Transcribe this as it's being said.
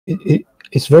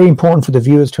it's very important for the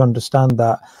viewers to understand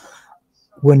that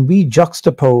when we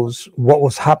juxtapose what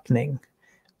was happening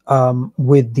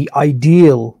with the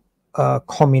ideal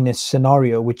communist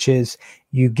scenario, which is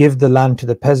you give the land to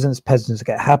the peasants, peasants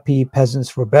get happy,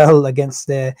 peasants rebel against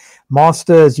their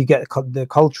masters, you get the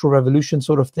cultural revolution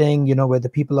sort of thing, you know, where the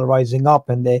people are rising up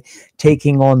and they're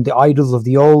taking on the idols of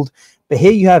the old. But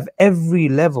here you have every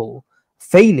level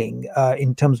failing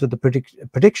in terms of the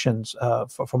predictions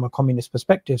from a communist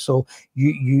perspective. So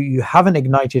you haven't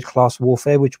ignited class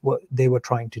warfare, which they were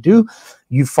trying to do.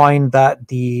 You find that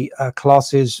the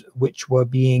classes which were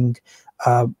being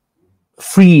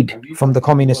freed from the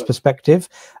communist perspective,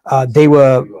 they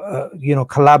were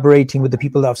collaborating with the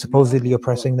people that are supposedly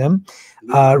oppressing them.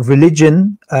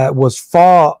 Religion was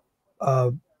far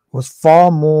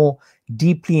more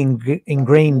deeply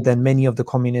ingrained than many of the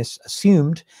communists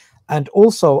assumed. And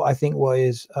also, I think what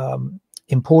is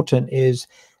important is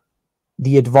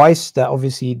the advice that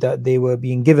obviously that they were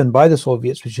being given by the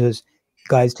Soviets, which is,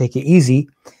 guys, take it easy.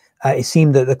 It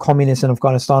seemed that the communists in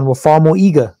Afghanistan were far more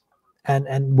eager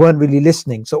and weren't really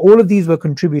listening. So all of these were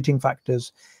contributing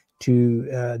factors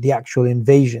to the actual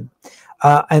invasion.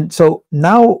 And so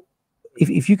now,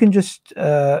 if you can just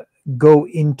go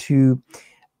into,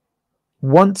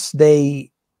 once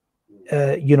they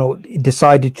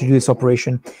decided to do this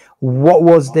operation, what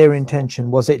was their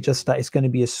intention? Was it just that it's going to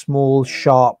be a small,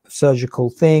 sharp, surgical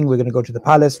thing? We're going to go to the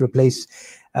palace, replace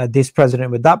this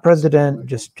president with that president,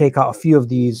 just take out a few of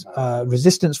these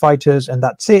resistance fighters, and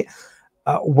that's it?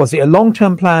 Was it a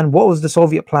long-term plan? What was the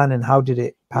Soviet plan, and how did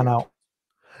it pan out?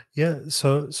 Yeah,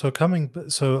 so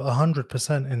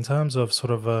 100% in terms of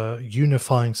sort of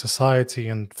unifying society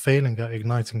and failing at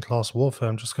igniting class warfare.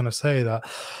 I'm just going to say that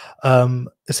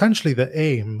essentially the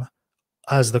aim,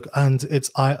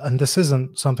 and this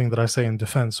isn't something that I say in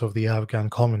defense of the Afghan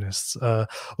communists.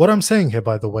 What I'm saying here,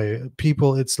 by the way,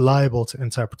 people, it's liable to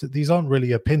interpret it. These aren't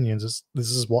really opinions.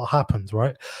 This is what happened,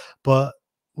 right? But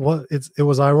it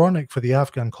was ironic for the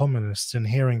Afghan communists in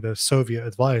hearing the Soviet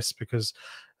advice, because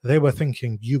they were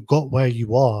thinking, you got where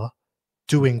you are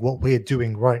doing what we're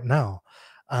doing right now.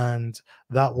 And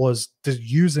that was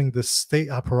using the state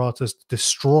apparatus to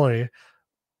destroy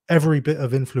every bit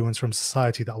of influence from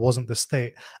society that wasn't the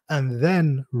state, and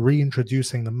then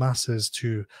reintroducing the masses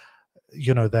to,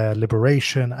 their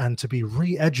liberation and to be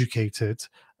re-educated.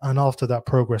 And after that,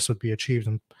 progress would be achieved.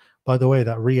 And by the way,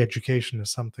 that re-education is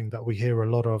something that we hear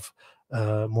a lot of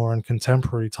more in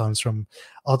contemporary times from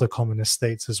other communist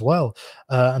states as well.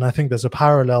 And I think there's a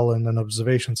parallel and an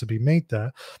observation to be made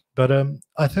there. But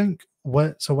I think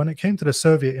when it came to the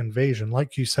Soviet invasion,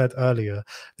 like you said earlier,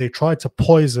 they tried to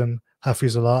poison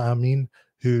Hafizullah Amin,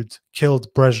 who'd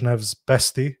killed Brezhnev's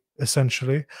bestie,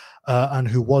 essentially, and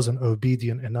who wasn't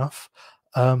obedient enough.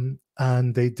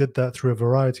 And they did that through a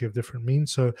variety of different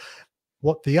means. So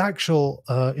what the actual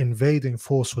invading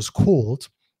force was called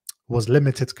was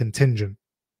limited contingent,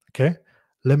 okay?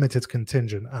 Limited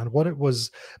contingent. And what it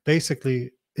was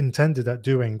basically intended at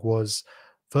doing was,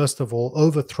 first of all,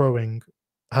 overthrowing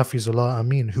Hafizullah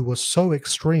Amin, who was so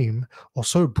extreme or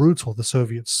so brutal, the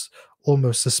Soviets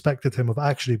almost suspected him of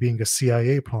actually being a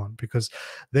CIA plant, because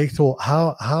they thought,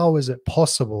 how is it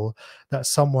possible that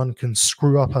someone can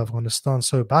screw up Afghanistan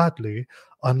so badly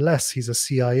unless he's a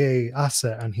CIA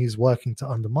asset and he's working to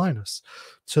undermine us?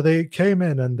 So they came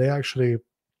in and they actually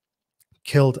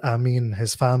killed Amin and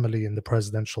his family in the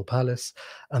presidential palace,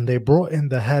 and they brought in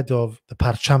the head of the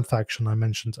Parcham faction I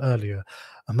mentioned earlier,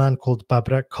 a man called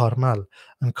Babrek Karmal.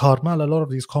 And Karmal, a lot of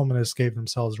these communists gave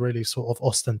themselves really sort of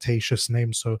ostentatious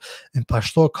names. So in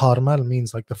Pashto, Karmal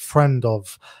means like the friend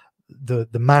of the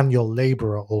manual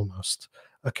laborer almost.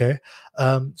 Okay,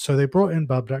 so they brought in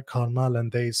Babrek Karmal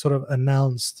and they sort of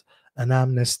announced an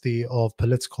amnesty of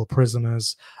political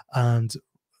prisoners, and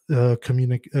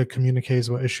communiques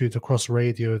were issued across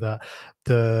radio that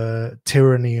the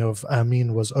tyranny of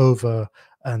Amin was over,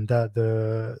 and that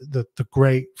the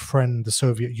great friend, the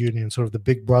Soviet Union, sort of the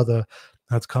big brother,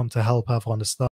 had come to help Afghanistan.